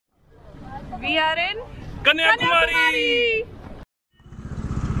We are in Kanyakumari.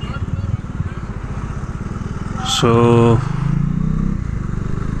 So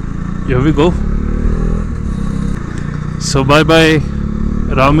here we go. So bye bye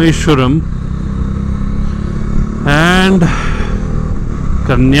Rameshwaram and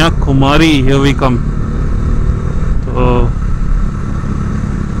Kanyakumari. Here we come. So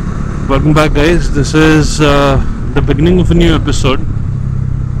welcome back, guys. This is the beginning of a new episode.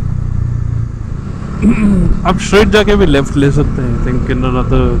 आप straight जाके भी left ले सकते हैं. I think in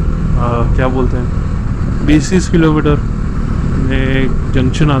another क्या बोलते हैं 20 kilometre में एक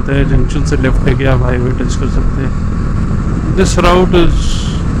जंक्शन आता है. जंक्शन से लेफ्ट लेके आप हाईवे टच कर सकते हैं. This route is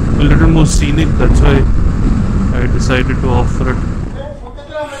a little more scenic, that's why I decided to offer it.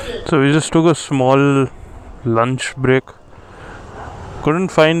 So we just took a small lunch break.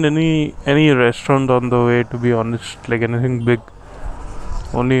 Couldn't find any restaurant on the way, to be honest, like anything big.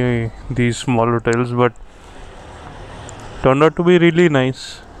 Only these small hotels, but turned out to be really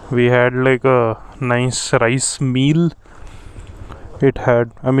nice. We had like a nice rice meal. We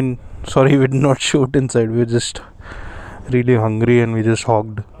did not shoot inside. We were just really hungry and we just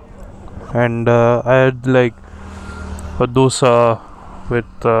hogged. And I had like a dosa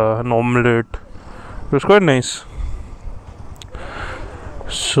with an omelette. It was quite nice.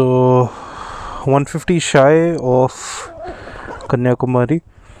 So 150 shy of Kanyakumari.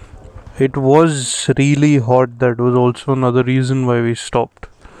 It was really hot. That was also another reason why we stopped.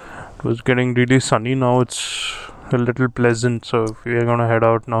 It was getting really sunny. Now it's a little pleasant, so we are gonna head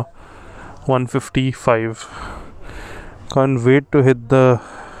out now. 155. Can't wait to hit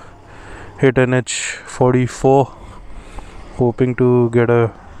NH 44. Hoping to get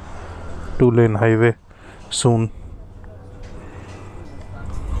a 2-lane highway soon.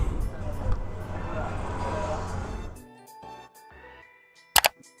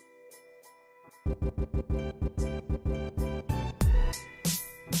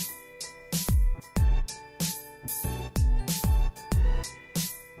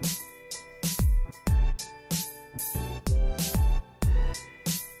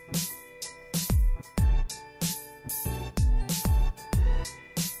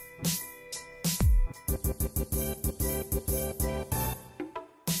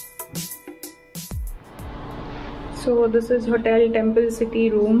 So this is Hotel Temple City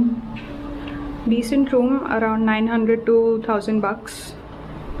room. Decent room, around 900 to 1000 bucks.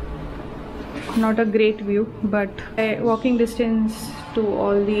 Not a great view, but a walking distance to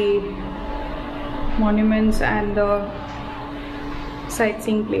all the monuments and the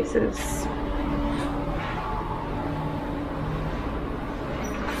sightseeing places.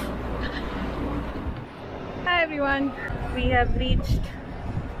 Hi everyone, we have reached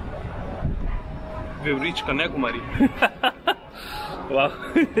Kanyakumari. Wow.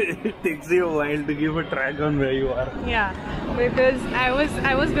 It takes you a while to give a track on where you are. Yeah, because I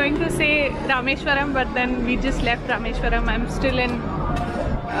was going to say Rameshwaram, but then we just left Rameshwaram. I'm still in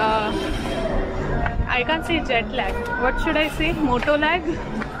I can't say jet lag. What should I say? Moto lag?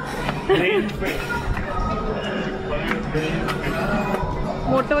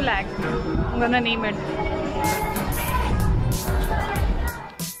 Moto lag. I'm gonna name it.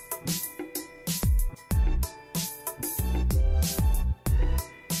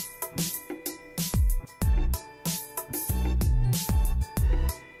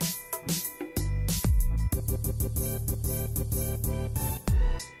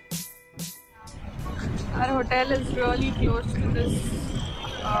 Our hotel is really close to this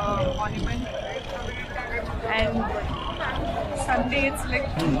monument, and Sunday it's like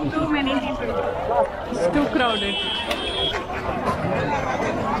too many people. It's too crowded.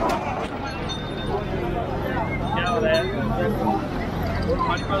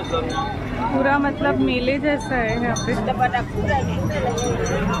 पूरा मतलब मेले जैसा है यहाँ पे.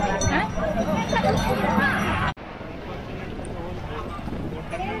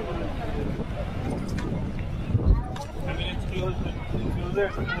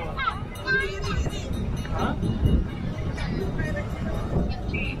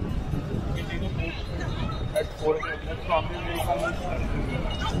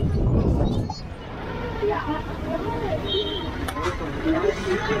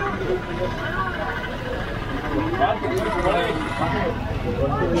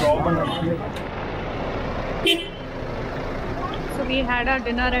 So we had our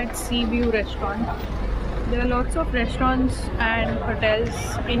dinner at Sea View restaurant. There are lots of restaurants and hotels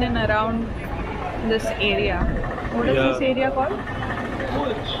in and around this area. What is this area called?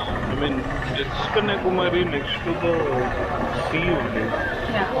 It's Kanyakumari next to the sea only.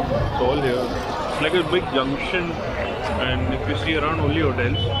 Yeah. It's all here. It's like a big junction And if you see around only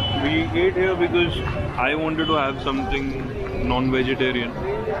hotels, we ate here because I wanted to have something non-vegetarian.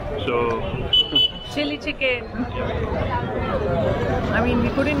 So Chili chicken. I mean, we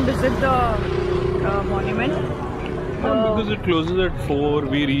couldn't visit the monument. because it closes at 4,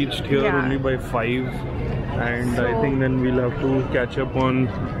 we reached here only by 5, and I think then we'll have to catch up on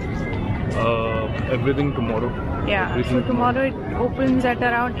everything tomorrow. Yeah, so tomorrow it opens at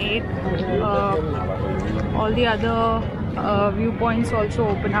around 8. All the other viewpoints also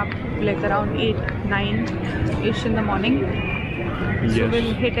open up like around 8, 9-ish in the morning. Yes. So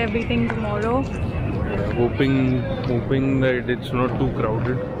we'll hit everything tomorrow. Hoping that it's not too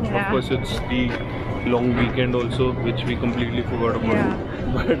crowded. Yeah. Of course, it's the long weekend also, which we completely forgot about. Yeah.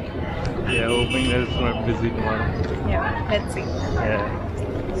 But yeah, hoping that it's not busy tomorrow. Yeah, let's see.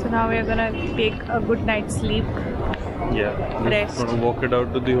 Yeah. So now we're gonna take a good night's sleep. Yeah. Rest. Just gonna walk it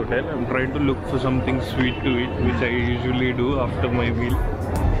out to the hotel. I'm trying to look for something sweet to eat, which I usually do after my meal.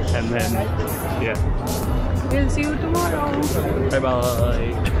 And then, yeah. We'll see you tomorrow. Bye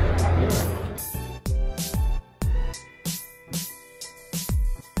bye.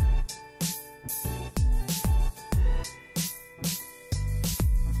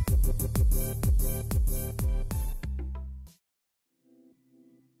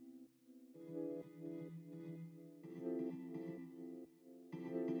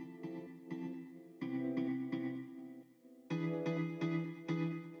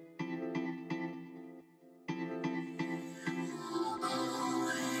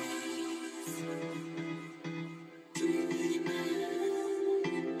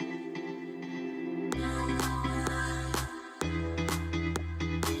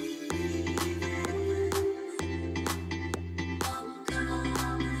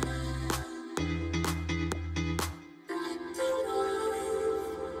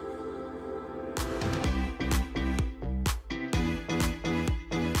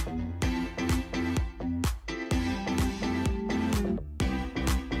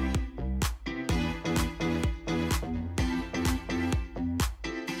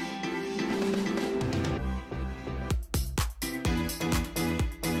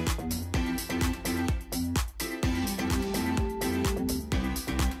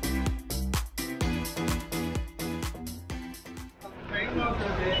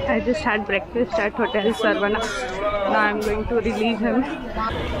 I just had breakfast at Hotel Sarvana. Now I'm going to relieve him.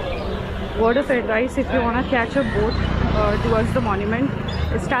 Word of advice, if you want to catch a boat towards the monument,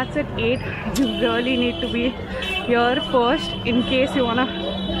 it starts at 8. You really need to be here first in case you want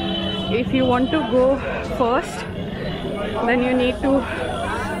to, if you want to go first, then you need to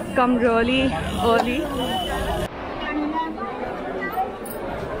come really early.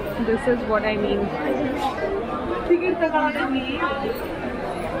 This is what I mean.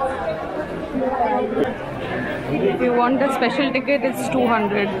 If you want a special ticket, it's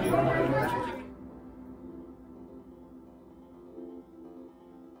 200.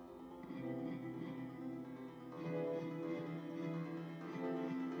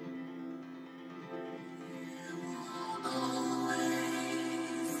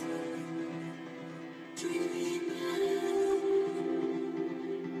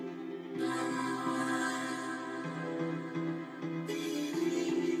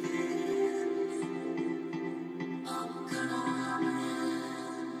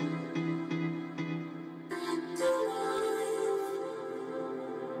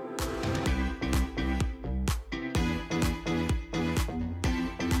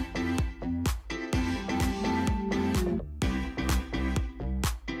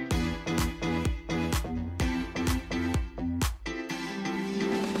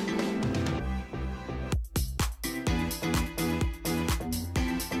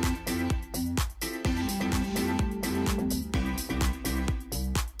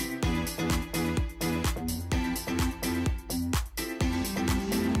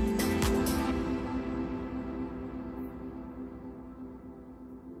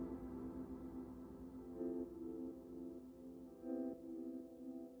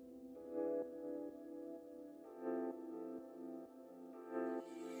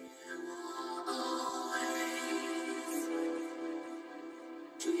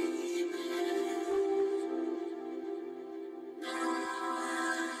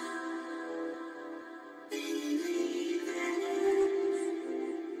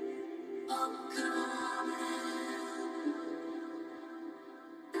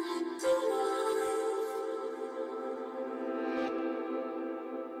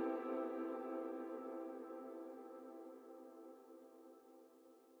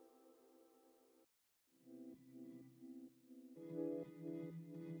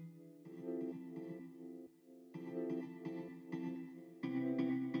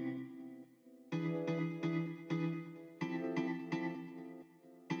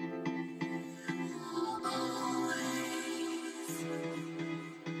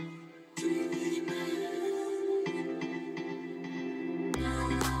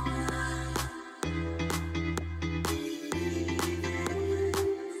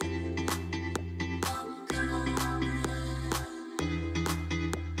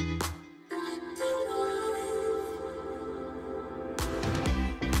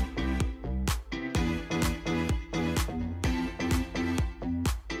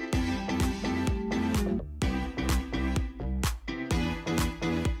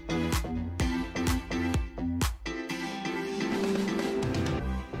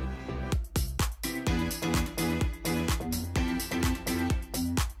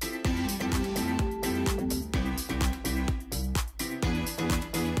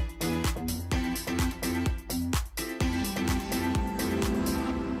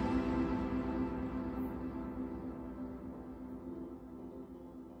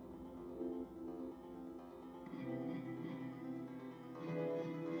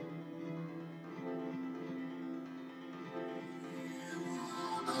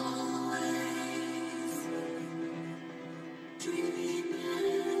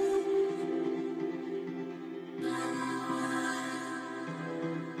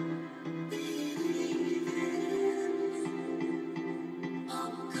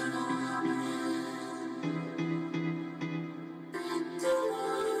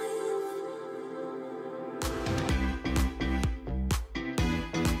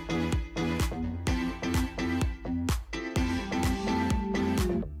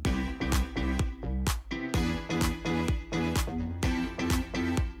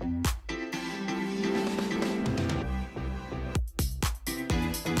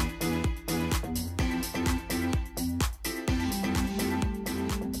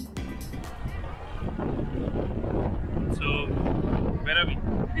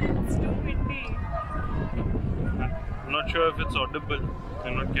 sure if it's audible.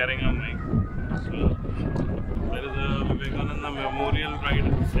 We're not carrying a mic. So there is a Vivekananda Memorial right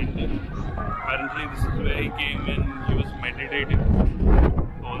at the center. Apparently this is where he came and he was meditating.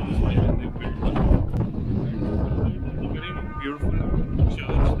 All this legend they built. There's a very beautiful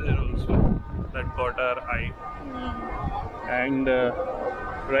church there also that caught our eye. And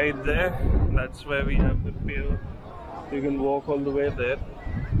right there, that's where we have the pier. You can walk all the way there.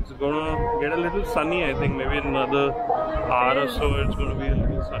 It's gonna get a little sunny, I think. Maybe in another hour or so it's gonna be a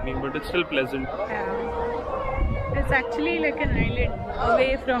little sunny, but it's still pleasant. Yeah. It's actually like an island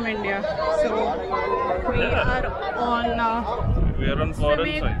away from India. So we are on We are on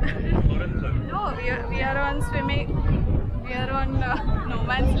foreign side. Foreign side. No, we are on swimming. We are on no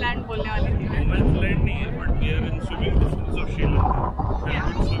man's land. बोलने वाली थी मैं. No man's land नहीं है, but we are in swimming distance of Sri Lanka. Yeah.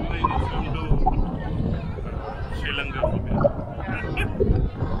 And swimming is swim to Sri Lanka from here.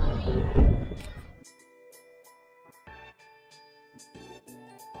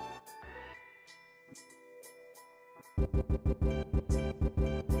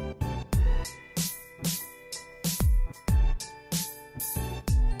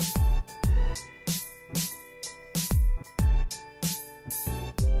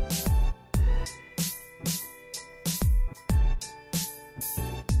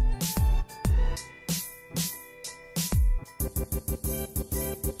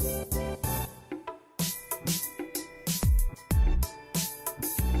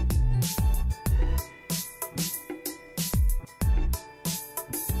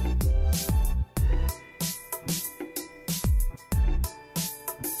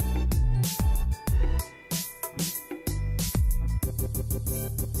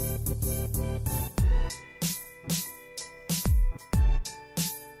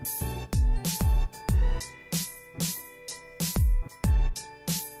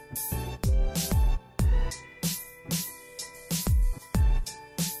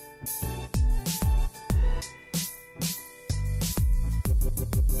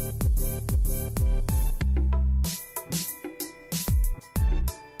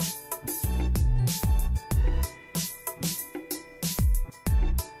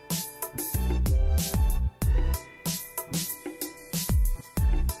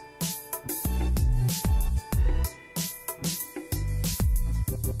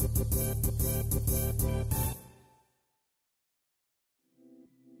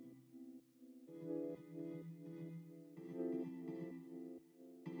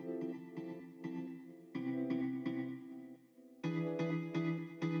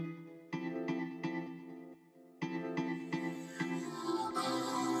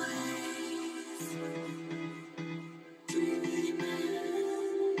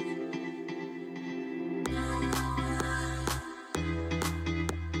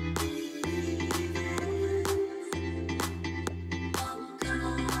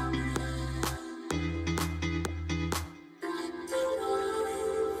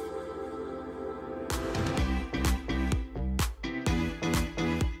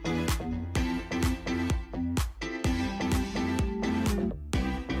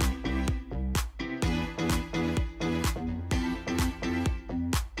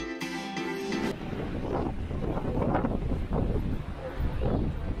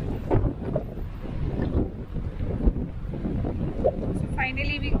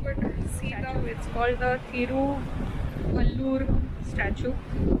 Finally we could see it's called the Thiruvalluvar statue.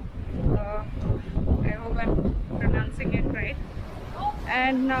 I hope I'm pronouncing it right.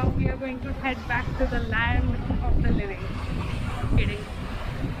 And now we are going to head back to the land of the living. Kidding.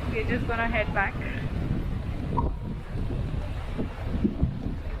 We're just gonna head back.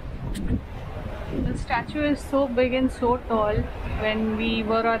 The statue is so big and so tall. When we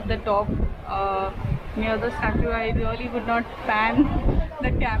were at the top near the statue, I really would not pan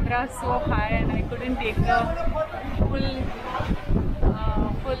the camera so high, and I couldn't take the full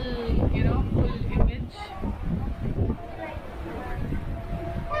image.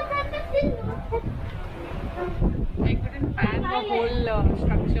 I couldn't pan the whole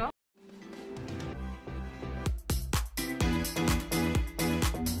structure.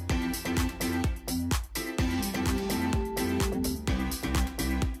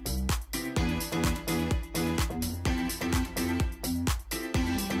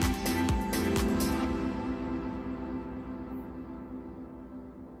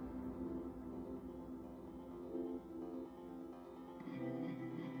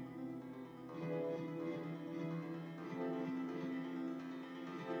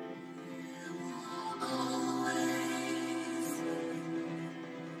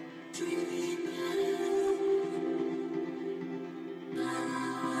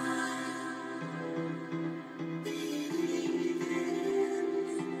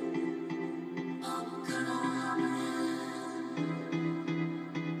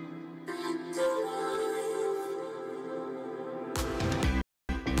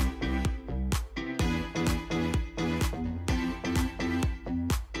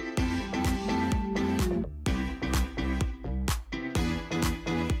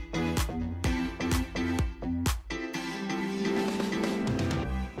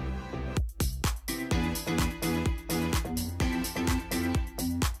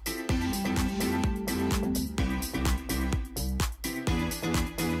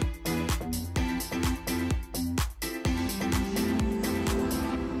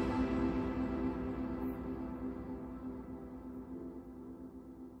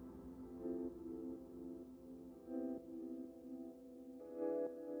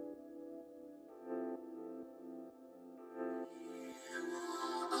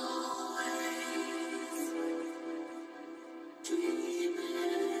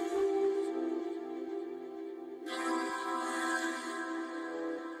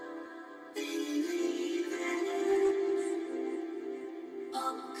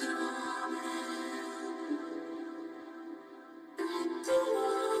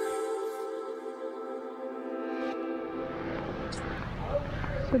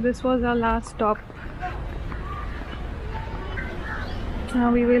 So this was our last stop.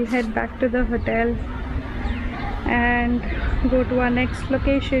 Now we will head back to the hotel and go to our next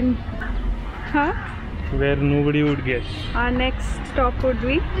location. Huh? Where nobody would guess. Our next stop would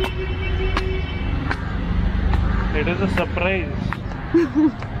be? It is a surprise.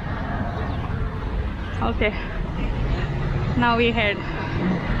 Okay. Now we head.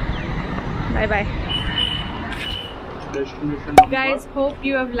 Bye bye. Guys, hope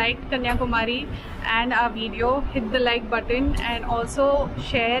you have liked Kanyakumari and our video. Hit the like button and also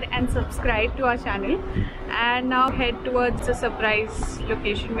share and subscribe to our channel. And now head towards the surprise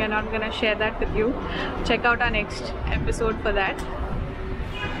location. We are not gonna share that with you. Check out our next episode for that.